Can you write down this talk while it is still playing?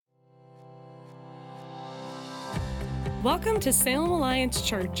Welcome to Salem Alliance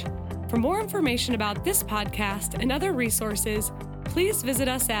Church. For more information about this podcast and other resources, please visit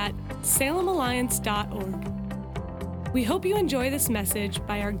us at salemalliance.org. We hope you enjoy this message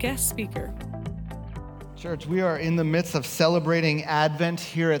by our guest speaker. Church, we are in the midst of celebrating Advent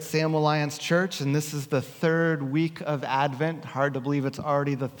here at Salem Alliance Church, and this is the third week of Advent. Hard to believe it's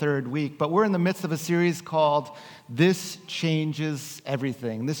already the third week, but we're in the midst of a series called This Changes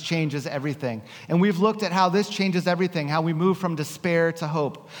Everything. This changes everything. And we've looked at how this changes everything, how we move from despair to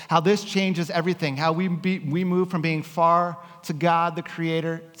hope, how this changes everything, how we move from being far to God, the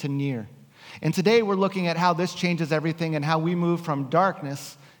Creator, to near. And today we're looking at how this changes everything and how we move from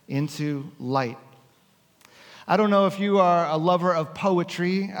darkness into light. I don't know if you are a lover of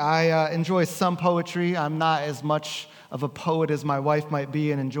poetry. I enjoy some poetry. I'm not as much of a poet as my wife might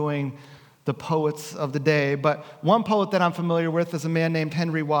be in enjoying the poets of the day. But one poet that I'm familiar with is a man named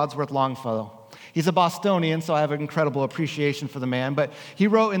Henry Wadsworth Longfellow. He's a Bostonian, so I have an incredible appreciation for the man. But he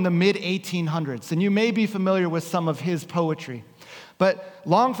wrote in the mid-1800s, and you may be familiar with some of his poetry. But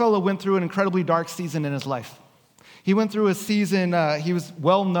Longfellow went through an incredibly dark season in his life. He went through a season, he was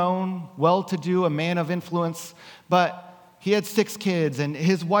well-known, well-to-do, a man of influence, but he had 6 kids, and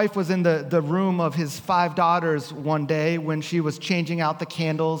his wife was in the room of his 5 daughters one day when she was changing out the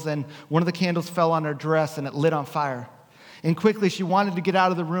candles, and one of the candles fell on her dress, and it lit on fire. And quickly, she wanted to get out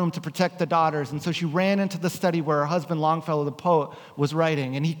of the room to protect the daughters, and so she ran into the study where her husband, Longfellow, the poet, was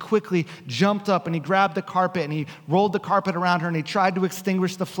writing, and he quickly jumped up, and he grabbed the carpet, and he rolled the carpet around her, and he tried to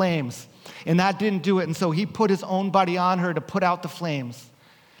extinguish the flames. And that didn't do it, and so he put his own body on her to put out the flames.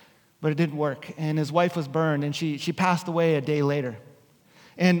 But it didn't work, and his wife was burned, and she passed away a day later.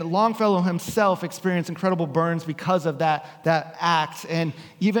 And Longfellow himself experienced incredible burns because of that act, and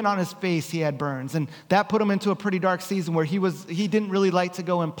even on his face he had burns. And that put him into a pretty dark season where he didn't really like to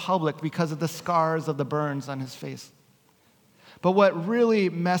go in public because of the scars of the burns on his face. But what really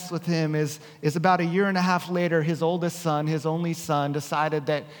messed with him is about a year and a half later, his oldest son, his only son, decided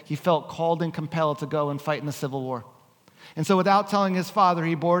that he felt called and compelled to go and fight in the Civil War. And so without telling his father,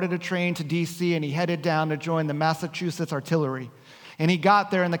 he boarded a train to D.C. and he headed down to join the Massachusetts Artillery. And he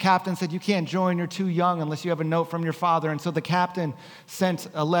got there and the captain said, "You can't join, you're too young unless you have a note from your father." And so the captain sent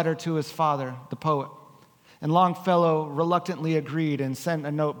a letter to his father, the poet. And Longfellow reluctantly agreed and sent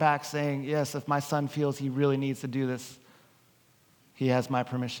a note back saying, "Yes, if my son feels he really needs to do this, he has my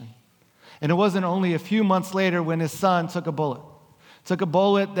permission." And it wasn't only a few months later when his son took a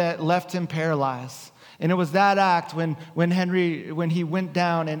bullet that left him paralyzed. And it was that act when he went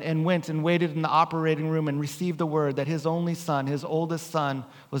down and went and waited in the operating room and received the word that his only son, his oldest son,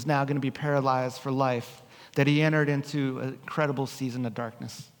 was now going to be paralyzed for life, that he entered into an incredible season of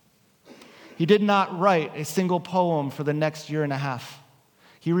darkness. He did not write a single poem for the next year and a half.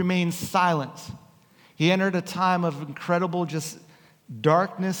 He remained silent. He entered a time of incredible just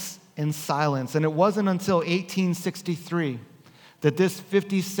darkness and silence. And it wasn't until 1863 that this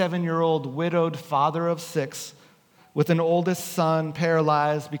 57-year-old widowed father of 6 with an oldest son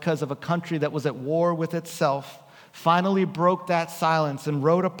paralyzed because of a country that was at war with itself finally broke that silence and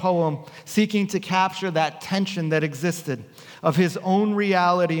wrote a poem seeking to capture that tension that existed of his own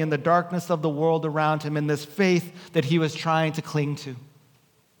reality in the darkness of the world around him and this faith that he was trying to cling to.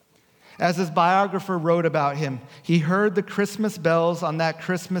 As his biographer wrote about him, he heard the Christmas bells on that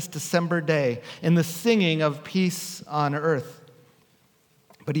Christmas December day and the singing of peace on earth.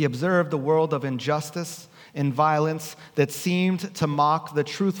 But he observed the world of injustice and violence that seemed to mock the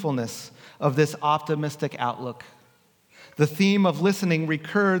truthfulness of this optimistic outlook. The theme of listening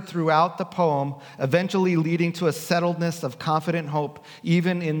recurred throughout the poem, eventually leading to a settledness of confident hope,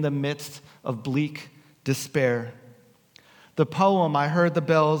 even in the midst of bleak despair. The poem, "I Heard the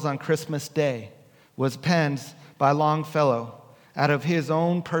Bells on Christmas Day," was penned by Longfellow out of his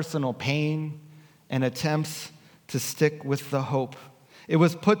own personal pain and attempts to stick with the hope. It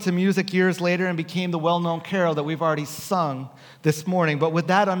was put to music years later and became the well-known carol that we've already sung this morning. But with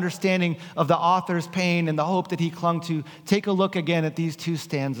that understanding of the author's pain and the hope that he clung to, take a look again at these 2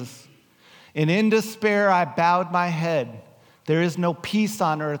 stanzas. "And in despair I bowed my head. There is no peace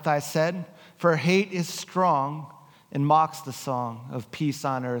on earth, I said, for hate is strong and mocks the song of peace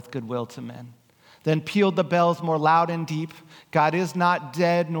on earth, goodwill to men. Then pealed the bells more loud and deep. God is not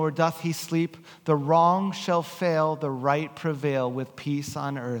dead, nor doth he sleep. The wrong shall fail, the right prevail, with peace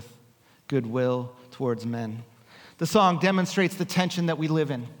on earth, goodwill towards men." The song demonstrates the tension that we live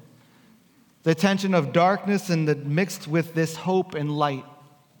in, the tension of darkness and mixed with this hope and light.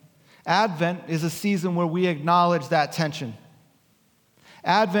 Advent is a season where we acknowledge that tension.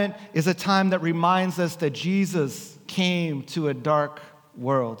 Advent is a time that reminds us that Jesus came to a dark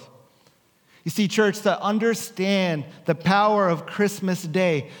world. You see, church, to understand the power of Christmas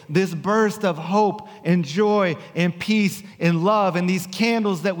Day, this burst of hope and joy and peace and love and these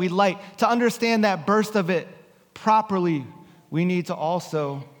candles that we light, to understand that burst of it properly, we need to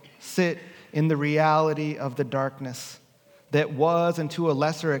also sit in the reality of the darkness that was, and to a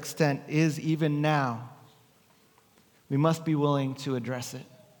lesser extent is even now. We must be willing to address it.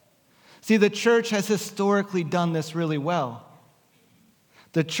 See, the church has historically done this really well.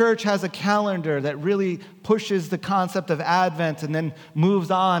 The church has a calendar that really pushes the concept of Advent and then moves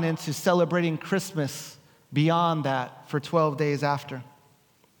on into celebrating Christmas beyond that for 12 days after.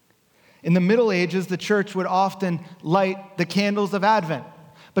 In the Middle Ages, the church would often light the candles of Advent,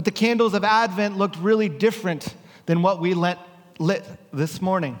 but the candles of Advent looked really different than what we lit this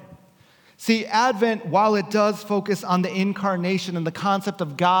morning. See, Advent, while it does focus on the incarnation and the concept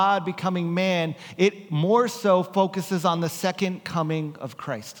of God becoming man, it more so focuses on the second coming of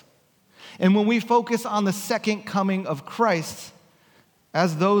Christ. And when we focus on the second coming of Christ,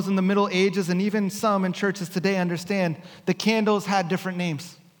 as those in the Middle Ages and even some in churches today understand, the candles had different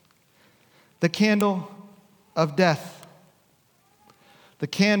names. The candle of death, the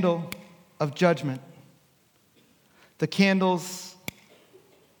candle of judgment, the candles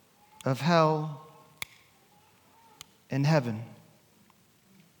of hell and heaven.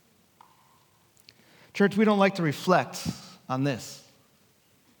 Church, we don't like to reflect on this,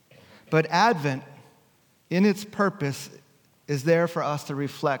 but Advent, in its purpose, is there for us to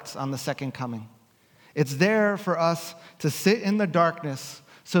reflect on the second coming. It's there for us to sit in the darkness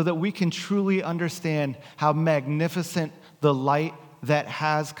so that we can truly understand how magnificent the light that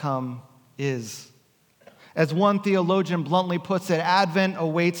has come is. As one theologian bluntly puts it, Advent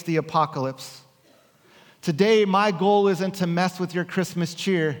awaits the apocalypse. Today, my goal isn't to mess with your Christmas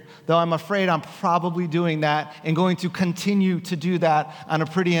cheer, though I'm afraid I'm probably doing that and going to continue to do that on a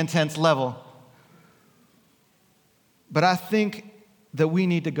pretty intense level. But I think that we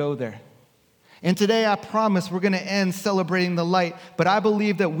need to go there. And today, I promise we're going to end celebrating the light, but I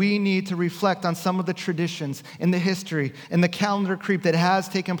believe that we need to reflect on some of the traditions and the history and the calendar creep that has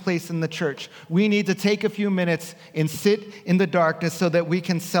taken place in the church. We need to take a few minutes and sit in the darkness so that we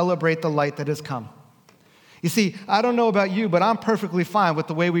can celebrate the light that has come. You see, I don't know about you, but I'm perfectly fine with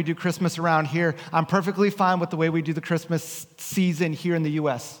the way we do Christmas around here. I'm perfectly fine with the way we do the Christmas season here in the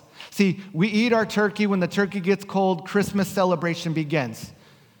U.S. See, we eat our turkey when the turkey gets cold. Christmas celebration begins.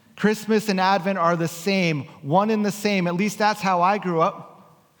 Christmas and Advent are the same, one and the same. At least that's how I grew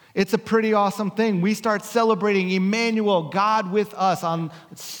up. It's a pretty awesome thing. We start celebrating Emmanuel, God with us, as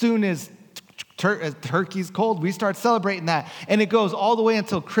soon as turkey's cold. We start celebrating that. And it goes all the way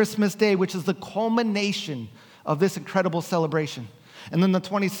until Christmas Day, which is the culmination of this incredible celebration. And then the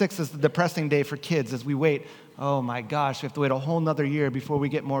 26th is the depressing day for kids as we wait. Oh my gosh, we have to wait a whole nother year before we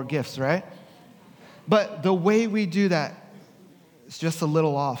get more gifts, right? But the way we do that, it's just a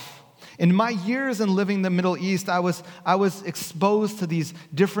little off. In my years in living in the Middle East, I was exposed to these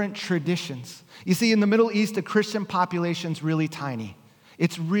different traditions. You see, in the Middle East, the Christian population's really tiny.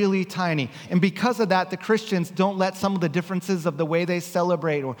 It's really tiny. And because of that, the Christians don't let some of the differences of the way they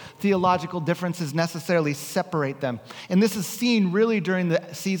celebrate or theological differences necessarily separate them. And this is seen really during the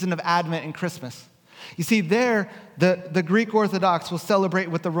season of Advent and Christmas. You see, there, the Greek Orthodox will celebrate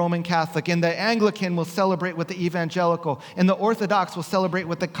with the Roman Catholic, and the Anglican will celebrate with the Evangelical, and the Orthodox will celebrate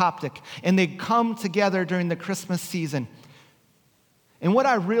with the Coptic, and they come together during the Christmas season. And what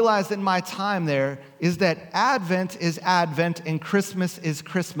I realized in my time there is that Advent is Advent and Christmas is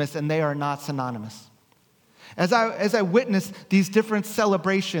Christmas, and they are not synonymous. As I witnessed these different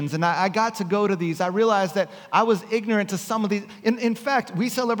celebrations, and I got to go to these, I realized that I was ignorant to some of these. In fact, we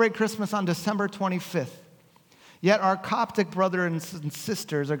celebrate Christmas on December 25th. Yet our Coptic brothers and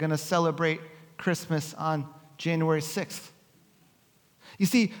sisters are going to celebrate Christmas on January 6th. You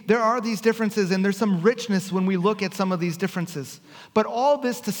see, there are these differences, and there's some richness when we look at some of these differences. But all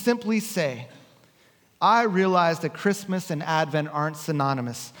this to simply say, I realize that Christmas and Advent aren't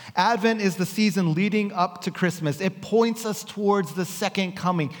synonymous. Advent is the season leading up to Christmas. It points us towards the second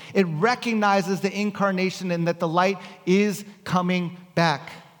coming. It recognizes the incarnation and that the light is coming back.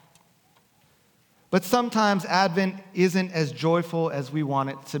 But sometimes Advent isn't as joyful as we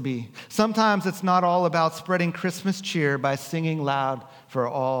want it to be. Sometimes it's not all about spreading Christmas cheer by singing loud for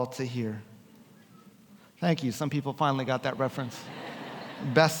all to hear. Thank you. Some people finally got that reference.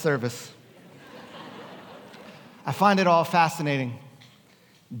 Best service. I find it all fascinating.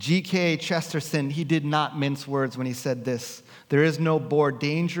 G.K. Chesterton, he did not mince words when he said this. There is no more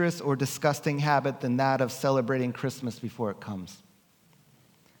dangerous or disgusting habit than that of celebrating Christmas before it comes.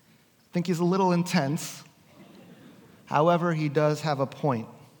 I think he's a little intense. However, he does have a point.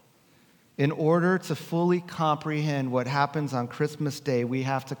 In order to fully comprehend what happens on Christmas Day, we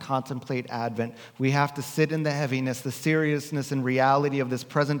have to contemplate Advent. We have to sit in the heaviness, the seriousness, and reality of this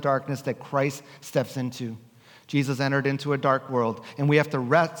present darkness that Christ steps into. Jesus entered into a dark world, and we have to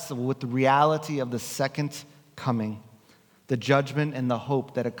wrestle with the reality of the second coming, the judgment and the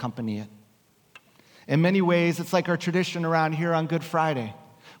hope that accompany it. In many ways, it's like our tradition around here on Good Friday.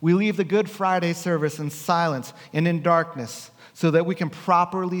 We leave the Good Friday service in silence and in darkness so that we can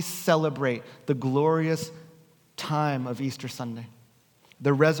properly celebrate the glorious time of Easter Sunday,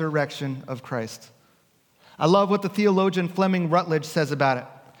 the resurrection of Christ. I love what the theologian Fleming Rutledge says about it.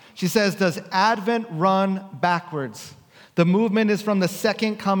 She says, "Does Advent run backwards? The movement is from the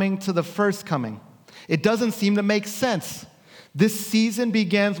second coming to the first coming. It doesn't seem to make sense. This season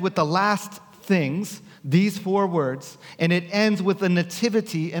begins with the last things, these 4 words, and it ends with the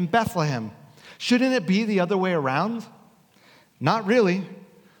nativity in Bethlehem. Shouldn't it be the other way around? Not really.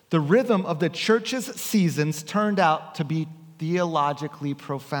 The rhythm of the church's seasons turned out to be theologically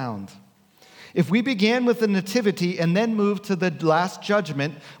profound. If we began with the nativity and then moved to the last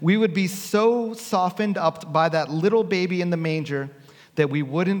judgment, we would be so softened up by that little baby in the manger that we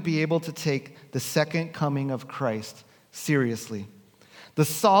wouldn't be able to take the second coming of Christ seriously. The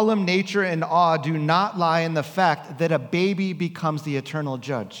solemn nature and awe do not lie in the fact that a baby becomes the eternal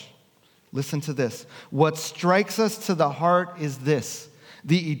judge. Listen to this. What strikes us to the heart is this: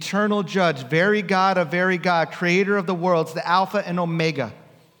 the eternal judge, very God of very God, creator of the worlds, the Alpha and Omega,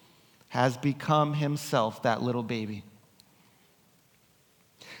 has become himself that little baby.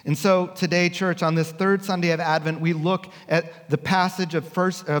 And so today, church, on this third Sunday of Advent, we look at the passage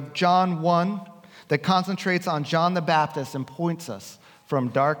of John 1 that concentrates on John the Baptist and points us from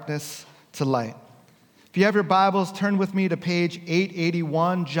darkness to light. If you have your Bibles, turn with me to page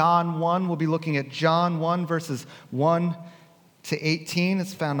 881, John 1. We'll be looking at John 1, verses 1 to 18.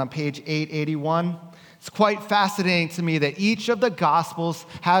 It's found on page 881. It's quite fascinating to me that each of the Gospels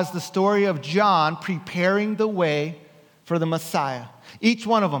has the story of John preparing the way for the Messiah. Each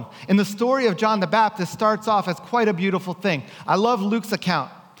one of them. And the story of John the Baptist starts off as quite a beautiful thing. I love Luke's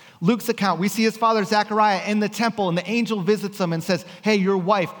account. We see his father Zechariah in the temple, and the angel visits him and says, hey, your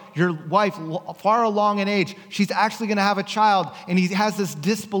wife, far along in age, she's actually going to have a child. And he has this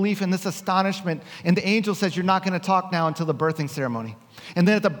disbelief and this astonishment. And the angel says, you're not going to talk now until the birthing ceremony. And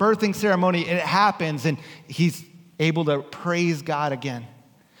then at the birthing ceremony, it happens, and he's able to praise God again.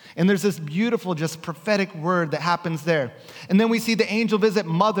 And there's this beautiful, just prophetic word that happens there. And then we see the angel visit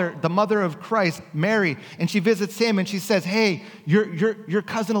the mother of Christ, Mary, and she visits him, and she says, hey, your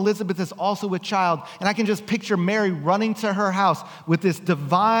cousin Elizabeth is also with child. And I can just picture Mary running to her house with this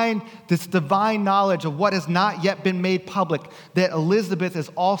divine knowledge of what has not yet been made public, that Elizabeth is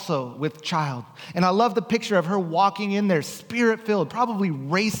also with child. And I love the picture of her walking in there, spirit-filled, probably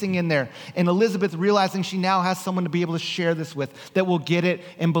racing in there, and Elizabeth realizing she now has someone to be able to share this with that will get it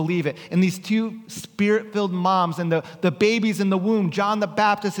and believe it. And these 2 spirit-filled moms and the babies in the womb, John the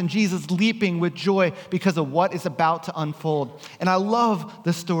Baptist and Jesus, leaping with joy because of what is about to unfold. And I love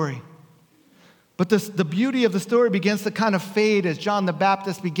the story. But the beauty of the story begins to kind of fade as John the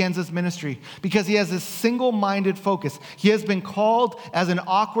Baptist begins his ministry, because he has this single-minded focus. He has been called as an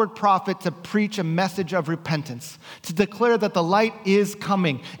awkward prophet to preach a message of repentance, to declare that the light is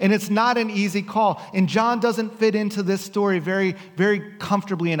coming. And it's not an easy call. And John doesn't fit into this story very, very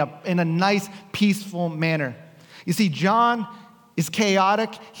comfortably in a nice, peaceful manner. You see, John is chaotic.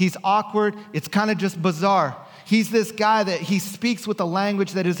 He's awkward. It's kind of just bizarre. He's this guy that he speaks with a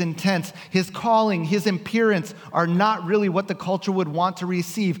language that is intense. His calling, his appearance are not really what the culture would want to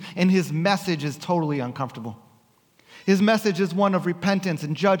receive, and his message is totally uncomfortable. His message is one of repentance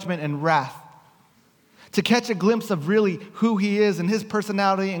and judgment and wrath. To catch a glimpse of really who he is and his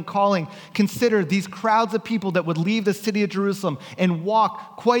personality and calling, consider these crowds of people that would leave the city of Jerusalem and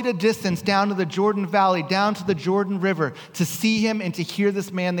walk quite a distance down to the Jordan Valley, down to the Jordan River, to see him and to hear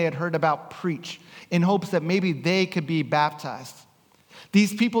this man they had heard about preach, in hopes that maybe they could be baptized.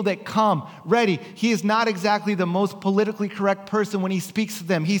 These people that come ready, he is not exactly the most politically correct person when he speaks to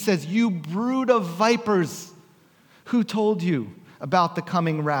them. He says, you brood of vipers, who told you about the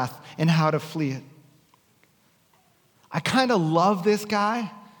coming wrath and how to flee it? I kind of love this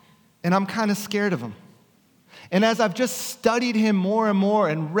guy, and I'm kind of scared of him. And as I've just studied him more and more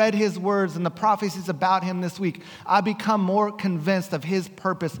and read his words and the prophecies about him this week, I become more convinced of his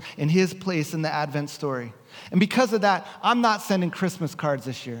purpose and his place in the Advent story. And because of that, I'm not sending Christmas cards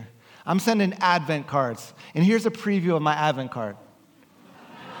this year. I'm sending Advent cards. And here's a preview of my Advent card.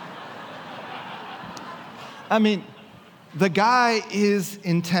 I mean, the guy is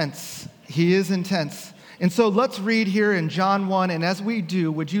intense. He is intense. And so let's read here in John 1, and as we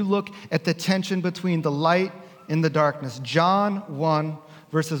do, would you look at the tension between the light and the darkness? John 1,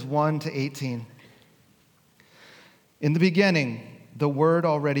 verses 1 to 18. In the beginning, the Word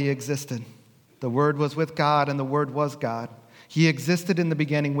already existed. The Word was with God, and the Word was God. He existed in the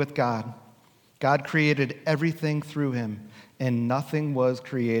beginning with God. God created everything through him, and nothing was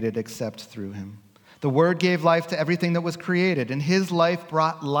created except through him. The Word gave life to everything that was created, and his life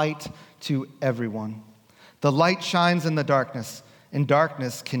brought light to everyone. The light shines in the darkness, and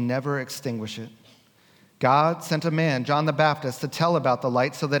darkness can never extinguish it. God sent a man, John the Baptist, to tell about the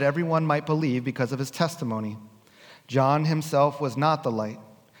light so that everyone might believe because of his testimony. John himself was not the light.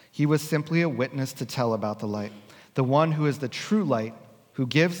 He was simply a witness to tell about the light. The one who is the true light, who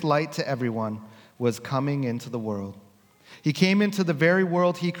gives light to everyone, was coming into the world. He came into the very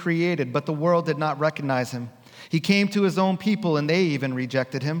world he created, but the world did not recognize him. He came to his own people, and they even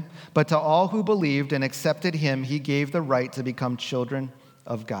rejected him. But to all who believed and accepted him, he gave the right to become children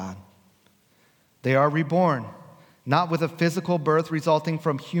of God. They are reborn, not with a physical birth resulting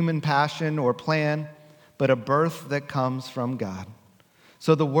from human passion or plan, but a birth that comes from God.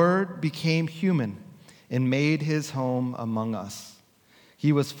 So the Word became human and made his home among us.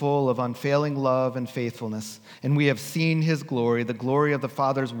 He was full of unfailing love and faithfulness, and we have seen his glory, the glory of the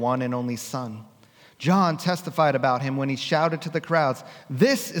Father's one and only Son. John testified about him when he shouted to the crowds,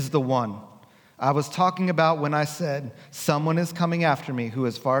 "This is the one I was talking about when I said, 'Someone is coming after me who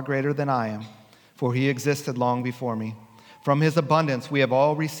is far greater than I am, for he existed long before me.' From his abundance we have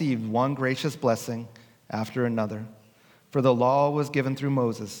all received one gracious blessing after another. For the law was given through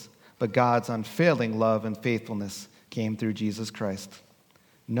Moses, but God's unfailing love and faithfulness came through Jesus Christ.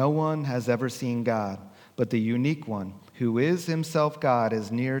 No one has ever seen God, but the unique one, who is himself God,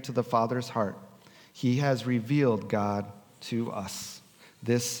 is near to the Father's heart. He has revealed God to us."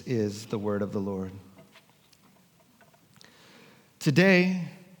 This is the word of the Lord. Today,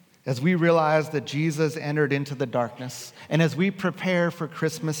 as we realize that Jesus entered into the darkness, and as we prepare for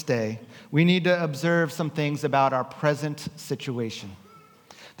Christmas Day, we need to observe some things about our present situation.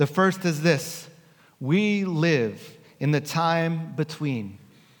 The first is this: we live in the time between,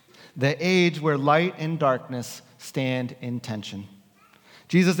 the age where light and darkness stand in tension.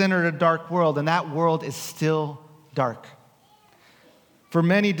 Jesus entered a dark world, and that world is still dark. For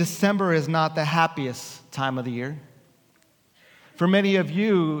many, December is not the happiest time of the year. For many of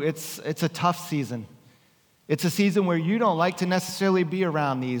you, it's a tough season. It's a season where you don't like to necessarily be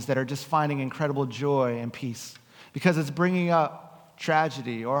around these that are just finding incredible joy and peace, because it's bringing up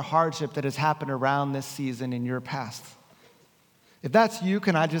tragedy or hardship that has happened around this season in your past. If that's you,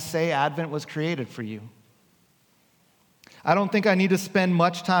 can I just say Advent was created for you? I don't think I need to spend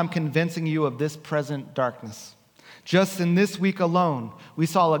much time convincing you of this present darkness. Just in this week alone, we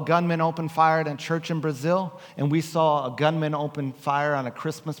saw a gunman open fire at a church in Brazil, and we saw a gunman open fire on a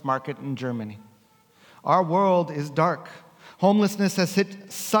Christmas market in Germany. Our world is dark. Homelessness has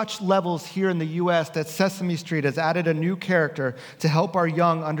hit such levels here in the U.S. that Sesame Street has added a new character to help our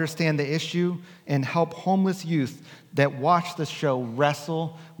young understand the issue and help homeless youth that watch the show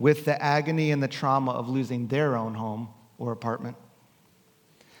wrestle with the agony and the trauma of losing their own home or apartment.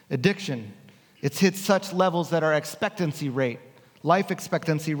 Addiction. It's hit such levels that our life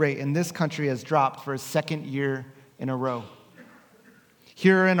expectancy rate in this country has dropped for a second year in a row.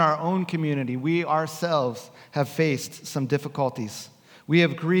 Here in our own community, we ourselves have faced some difficulties. We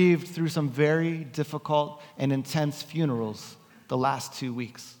have grieved through some very difficult and intense funerals the last 2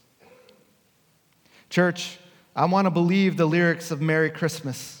 weeks. Church, I want to believe the lyrics of Merry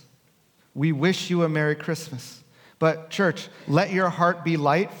Christmas. We wish you a Merry Christmas. But church, let your heart be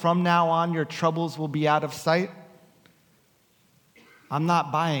light. From now on, your troubles will be out of sight. I'm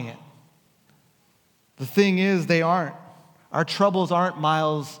not buying it. The thing is, they aren't. Our troubles aren't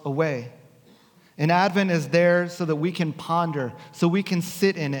miles away. And Advent is there so that we can ponder, so we can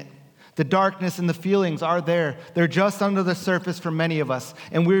sit in it. The darkness and the feelings are there. They're just under the surface for many of us.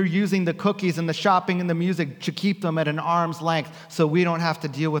 And we're using the cookies and the shopping and the music to keep them at an arm's length so we don't have to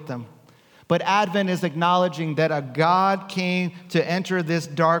deal with them. But Advent is acknowledging that a God came to enter this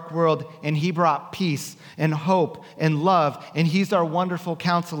dark world, and he brought peace and hope and love, and he's our wonderful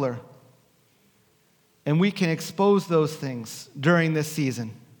counselor. And we can expose those things during this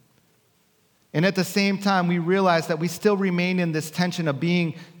season. And at the same time, we realize that we still remain in this tension of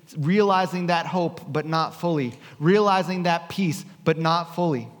realizing that hope, but not fully. Realizing that peace, but not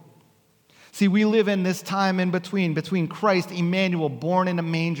fully. See, we live in this time in between Christ, Emmanuel, born in a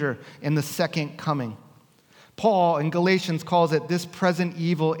manger, and the second coming. Paul in Galatians calls it this present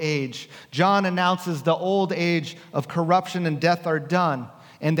evil age. John announces the old age of corruption and death are done,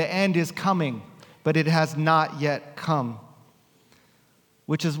 and the end is coming. but it has not yet come.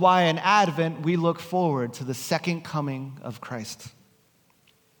 Which is why in Advent we look forward to the second coming of Christ.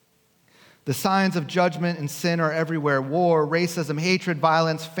 The signs of judgment and sin are everywhere: war, racism, hatred,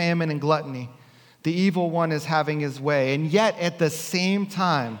 violence, famine, and gluttony. The evil one is having his way. And yet, at the same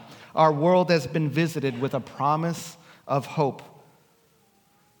time, our world has been visited with a promise of hope.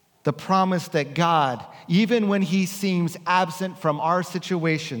 The promise that God, even when he seems absent from our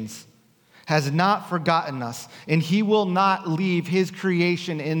situations, has not forgotten us, and he will not leave his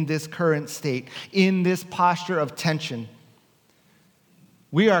creation in this current state, in this posture of tension.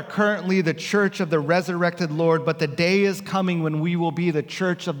 We are currently the church of the resurrected Lord, but the day is coming when we will be the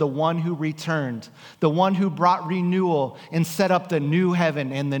church of the one who returned, the one who brought renewal and set up the new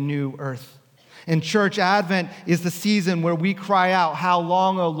heaven and the new earth. And church, Advent is the season where we cry out, "How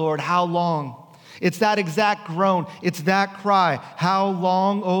long, O Lord, how long?" It's that exact groan, it's that cry, "How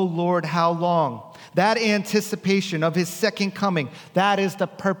long, O Lord, how long?" That anticipation of his second coming, that is the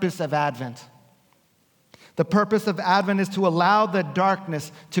purpose of Advent. The purpose of Advent is to allow the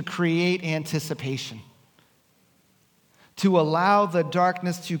darkness to create anticipation. To allow the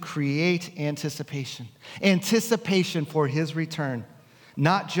darkness to create anticipation. Anticipation for his return,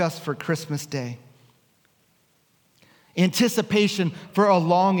 not just for Christmas Day. Anticipation for a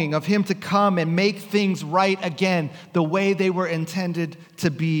longing of him to come and make things right again the way they were intended to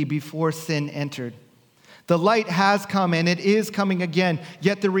be before sin entered. The light has come and it is coming again,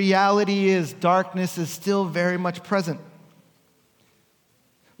 yet the reality is darkness is still very much present.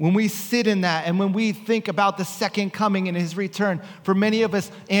 When we sit in that and when we think about the second coming and his return, for many of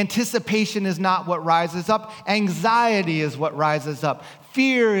us, anticipation is not what rises up. Anxiety is what rises up.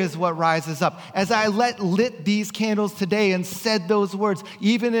 Fear is what rises up. As I lit these candles today and said those words,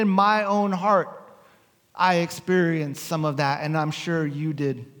 even in my own heart, I experienced some of that, and I'm sure you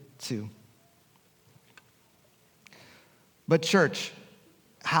did too. But church,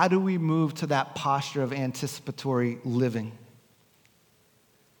 how do we move to that posture of anticipatory living?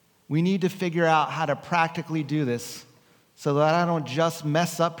 We need to figure out how to practically do this so that I don't just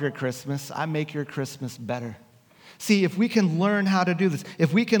mess up your Christmas, I make your Christmas better. See, if we can learn how to do this,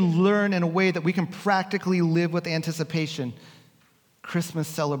 if we can learn in a way that we can practically live with anticipation, Christmas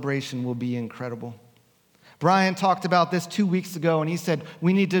celebration will be incredible. Brian talked about this 2 weeks ago, and he said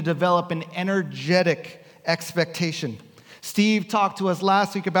we need to develop an energetic expectation. Steve talked to us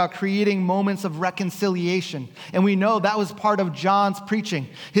last week about creating moments of reconciliation, and we know that was part of John's preaching.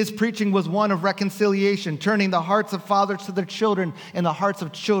 His preaching was one of reconciliation, turning the hearts of fathers to their children and the hearts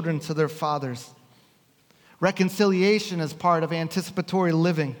of children to their fathers. Reconciliation is part of anticipatory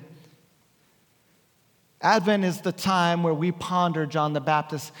living. Advent is the time where we ponder John the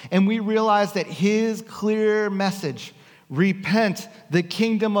Baptist, and we realize that his clear message, "Repent, the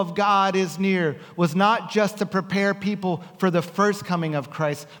kingdom of God is near," was not just to prepare people for the first coming of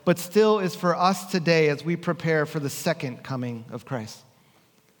Christ, but still is for us today as we prepare for the second coming of Christ.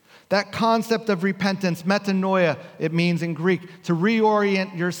 That concept of repentance, metanoia, it means in Greek, to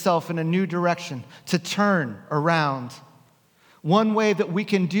reorient yourself in a new direction, to turn around. One way that we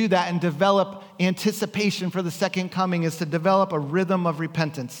can do that and develop anticipation for the second coming is to develop a rhythm of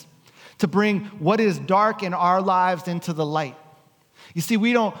repentance, to bring what is dark in our lives into the light. You see,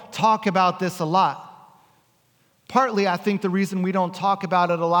 we don't talk about this a lot. Partly, I think the reason we don't talk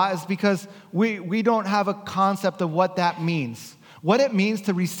about it a lot is because we don't have a concept of what that means. What it means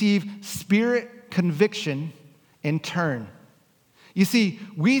to receive spirit conviction and turn. You see,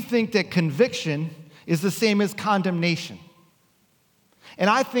 we think that conviction is the same as condemnation.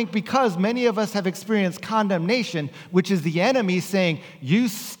 And I think because many of us have experienced condemnation, which is the enemy saying, "You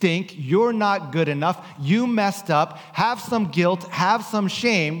stink, you're not good enough, you messed up, have some guilt, have some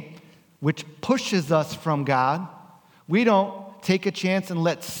shame," which pushes us from God, we don't take a chance and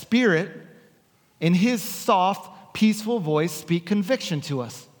let Spirit, in his soft, peaceful voice, speak conviction to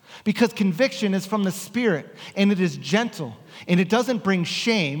us. Because conviction is from the Spirit, and it is gentle, and it doesn't bring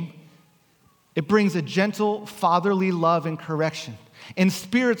shame. It brings a gentle, fatherly love and correction. And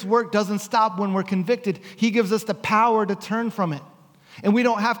Spirit's work doesn't stop when we're convicted. He gives us the power to turn from it. And we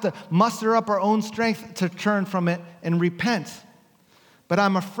don't have to muster up our own strength to turn from it and repent. But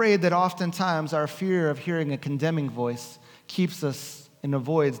I'm afraid that oftentimes our fear of hearing a condemning voice keeps us and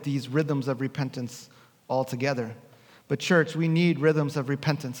avoids these rhythms of repentance altogether. But church, we need rhythms of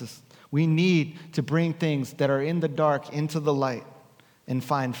repentance. We need to bring things that are in the dark into the light and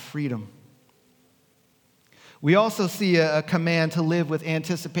find freedom. We also see a command to live with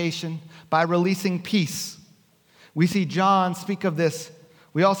anticipation by releasing peace. We see John speak of this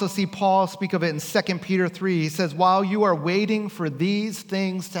We also see Paul speak of it in 2 Peter 3. He says, while you are waiting for these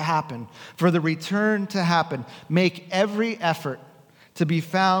things to happen, for the return to happen, make every effort to be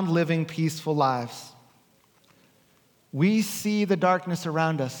found living peaceful lives. We see the darkness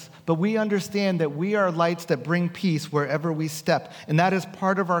around us, but we understand that we are lights that bring peace wherever we step, and that is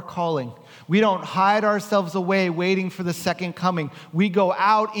part of our calling. We don't hide ourselves away waiting for the second coming. We go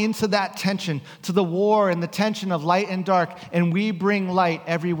out into that tension, to the war and the tension of light and dark, and we bring light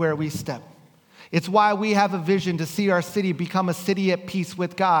everywhere we step. It's why we have a vision to see our city become a city at peace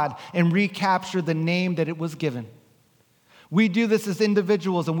with God and recapture the name that it was given. We do this as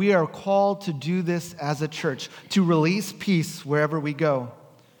individuals, and we are called to do this as a church, to release peace wherever we go.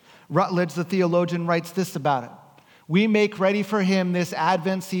 Rutledge, the theologian, writes this about it. We make ready for him this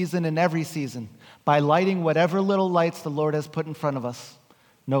Advent season and every season by lighting whatever little lights the Lord has put in front of us.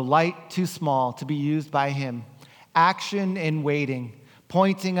 No light too small to be used by him. Action in waiting,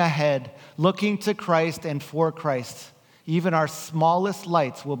 pointing ahead, looking to Christ and for Christ. Even our smallest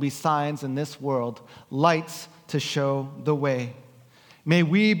lights will be signs in this world, lights to show the way. May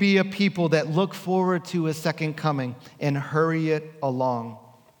we be a people that look forward to his second coming and hurry it along.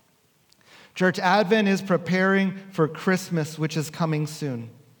 Church, Advent is preparing for Christmas, which is coming soon.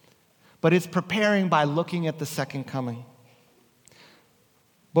 But it's preparing by looking at the second coming.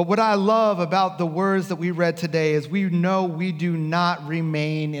 But what I love about the words that we read today is we know we do not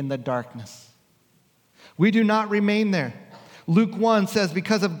remain in the darkness. We do not remain there. Luke 1 says,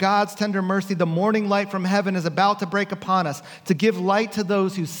 because of God's tender mercy, the morning light from heaven is about to break upon us, to give light to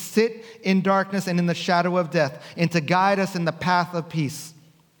those who sit in darkness and in the shadow of death, and to guide us in the path of peace.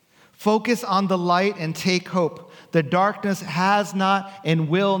 Focus on the light and take hope. The darkness has not and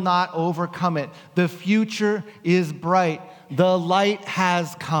will not overcome it. The future is bright. The light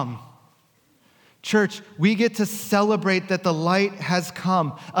has come. Church, we get to celebrate that the light has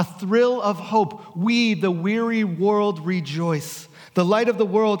come. A thrill of hope. We, the weary world, rejoice. The light of the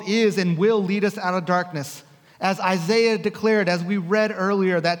world is and will lead us out of darkness. As Isaiah declared, as we read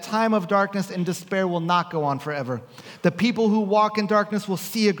earlier, that time of darkness and despair will not go on forever. The people who walk in darkness will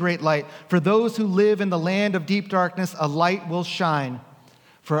see a great light. For those who live in the land of deep darkness, a light will shine.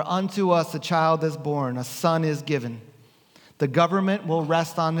 For unto us a child is born, a son is given. The government will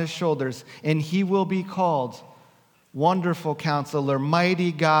rest on his shoulders, and he will be called Wonderful Counselor,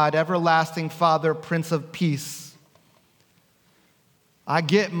 Mighty God, Everlasting Father, Prince of Peace. I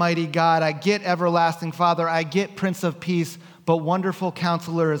get Mighty God, I get Everlasting Father, I get Prince of Peace, but Wonderful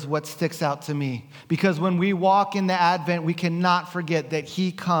Counselor is what sticks out to me. Because when we walk in the Advent, we cannot forget that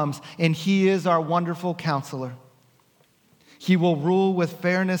he comes, and he is our Wonderful Counselor. He will rule with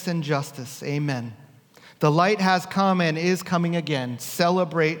fairness and justice. Amen. The light has come and is coming again.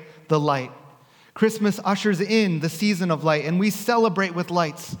 Celebrate the light. Christmas ushers in the season of light, and we celebrate with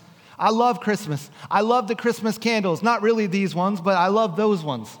lights. I love Christmas. I love the Christmas candles. Not really these ones, but I love those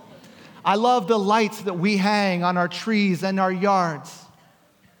ones. I love the lights that we hang on our trees and our yards.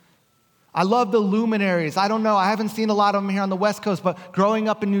 I love the luminaries. I don't know, I haven't seen a lot of them here on the West Coast, but growing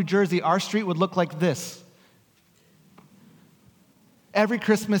up in New Jersey, our street would look like this. Every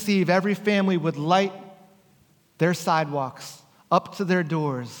Christmas Eve, every family would light their sidewalks up to their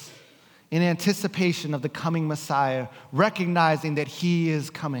doors in anticipation of the coming Messiah, recognizing that he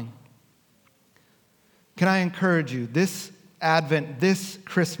is coming. Can I encourage you, this Advent, this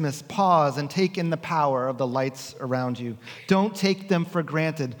Christmas, pause and take in the power of the lights around you. Don't take them for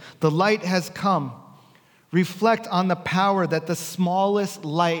granted. The light has come. Reflect on the power that the smallest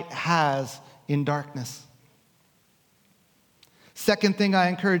light has in darkness. Second thing I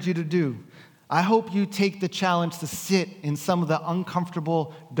encourage you to do, I hope you take the challenge to sit in some of the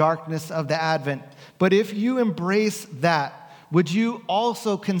uncomfortable darkness of the Advent. But if you embrace that, would you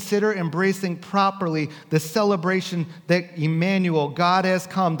also consider embracing properly the celebration that Emmanuel, God has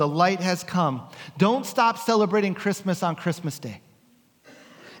come, the light has come? Don't stop celebrating Christmas on Christmas Day.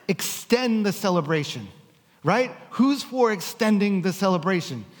 Extend the celebration, right? Who's for extending the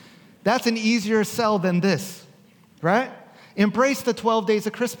celebration? That's an easier sell than this, right? Embrace the 12 days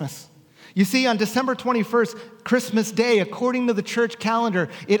of Christmas. You see, on December 21st, Christmas Day, according to the church calendar,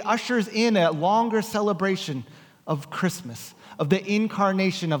 it ushers in a longer celebration of Christmas, of the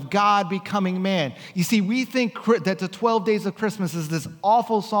incarnation, of God becoming man. You see, we think that the 12 days of Christmas is this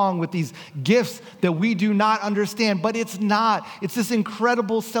awful song with these gifts that we do not understand, but it's not. It's this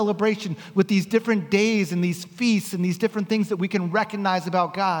incredible celebration with these different days and these feasts and these different things that we can recognize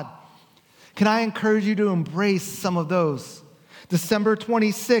about God. Can I encourage you to embrace some of those? December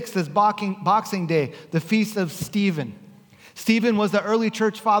 26th is Boxing Day, the Feast of Stephen. Stephen was the early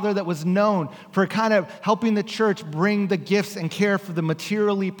church father that was known for kind of helping the church bring the gifts and care for the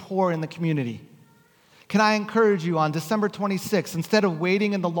materially poor in the community. Can I encourage you on December 26th, instead of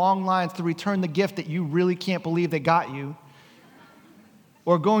waiting in the long lines to return the gift that you really can't believe they got you,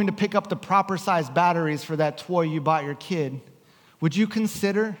 or going to pick up the proper size batteries for that toy you bought your kid, would you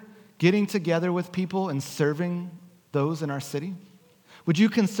consider getting together with people and serving those in our city? Would you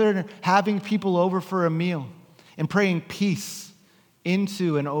consider having people over for a meal and praying peace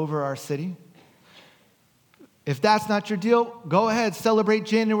into and over our city? If that's not your deal, go ahead, celebrate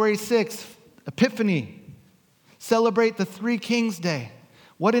January 6th, Epiphany. Celebrate the Three Kings Day.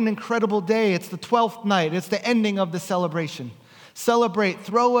 What an incredible day. It's the 12th night. It's the ending of the celebration. Celebrate,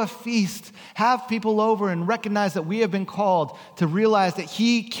 throw a feast, have people over and recognize that we have been called to realize that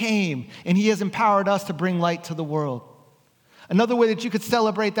He came and He has empowered us to bring light to the world. Another way that you could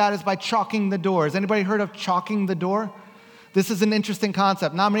celebrate that is by chalking the door. Has anybody heard of chalking the door? This is an interesting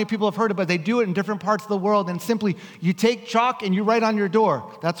concept. Not many people have heard of it, but they do it in different parts of the world. And simply, you take chalk and you write on your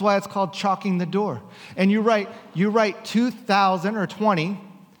door. That's why it's called chalking the door. And you write 2020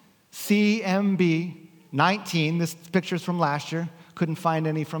 CMB 19. This picture's from last year. Couldn't find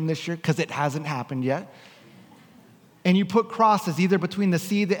any from this year because it hasn't happened yet. And you put crosses either between the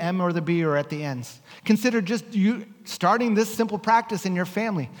C, the M, or the B, or at the ends. Consider just you starting this simple practice in your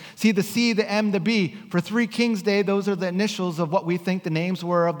family. See the C, the M, the B. For Three Kings Day, those are the initials of what we think the names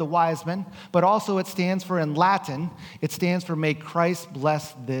were of the wise men. But also it stands for, in Latin, it stands for, may Christ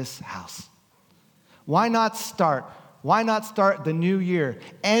bless this house. Why not start the new year,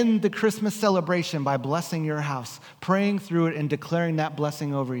 end the Christmas celebration by blessing your house, praying through it and declaring that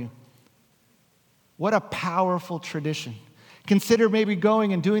blessing over you? What a powerful tradition. Consider maybe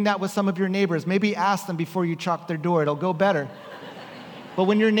going and doing that with some of your neighbors. Maybe ask them before you chalk their door. It'll go better. But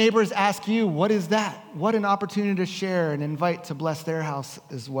when your neighbors ask you, what is that? What an opportunity to share and invite to bless their house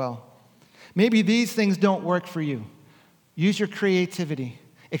as well. Maybe these things don't work for you. Use your creativity.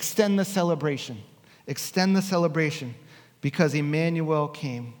 Extend the celebration. Extend the celebration because Emmanuel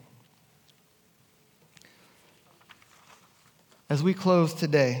came. As we close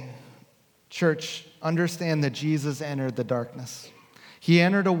today, church, understand that Jesus entered the darkness. He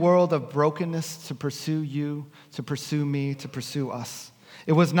entered a world of brokenness to pursue you, to pursue me, to pursue us.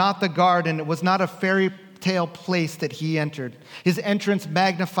 It was not the garden. It was not a fairy tale place that He entered. His entrance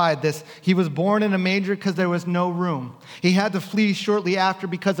magnified this. He was born in a manger because there was no room. He had to flee shortly after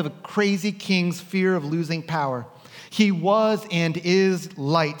because of a crazy king's fear of losing power. He was and is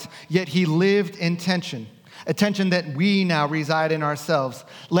light, yet He lived in tension. A tension that we now reside in ourselves.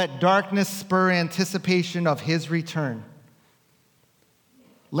 Let darkness spur anticipation of His return.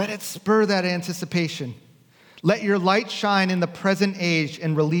 Let it spur that anticipation. Let your light shine in the present age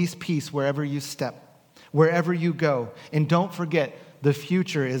and release peace wherever you step, wherever you go. And don't forget, the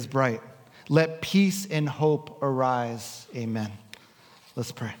future is bright. Let peace and hope arise. Amen.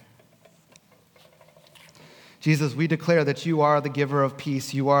 Let's pray. Jesus, we declare that You are the giver of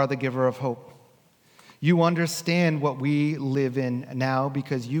peace. You are the giver of hope. You understand what we live in now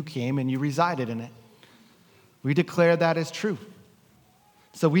because You came and You resided in it. We declare that is true.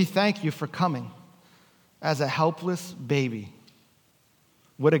 So we thank You for coming as a helpless baby.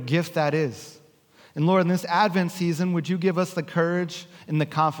 What a gift that is. And Lord, in this Advent season, would You give us the courage and the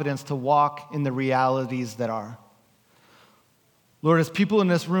confidence to walk in the realities that are? Lord, as people in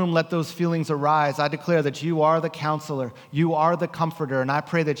this room let those feelings arise, I declare that You are the counselor, You are the comforter, and I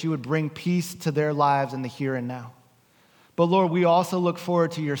pray that You would bring peace to their lives in the here and now. But Lord, we also look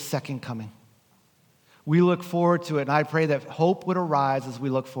forward to Your second coming. We look forward to it, and I pray that hope would arise as we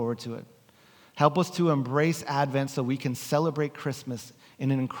look forward to it. Help us to embrace Advent so we can celebrate Christmas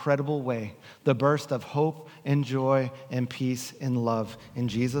in an incredible way, the burst of hope and joy and peace and love. In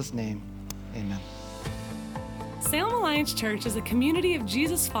Jesus' name, amen. Salem Alliance Church is a community of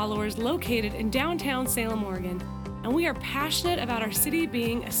Jesus followers located in downtown Salem, Oregon, and we are passionate about our city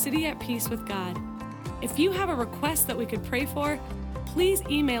being a city at peace with God. If you have a request that we could pray for, please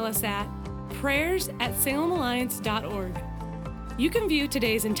email us at prayers@salemalliance.org. You can view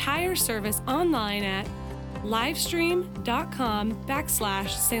today's entire service online at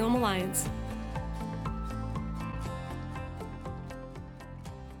livestream.com/Salem Alliance.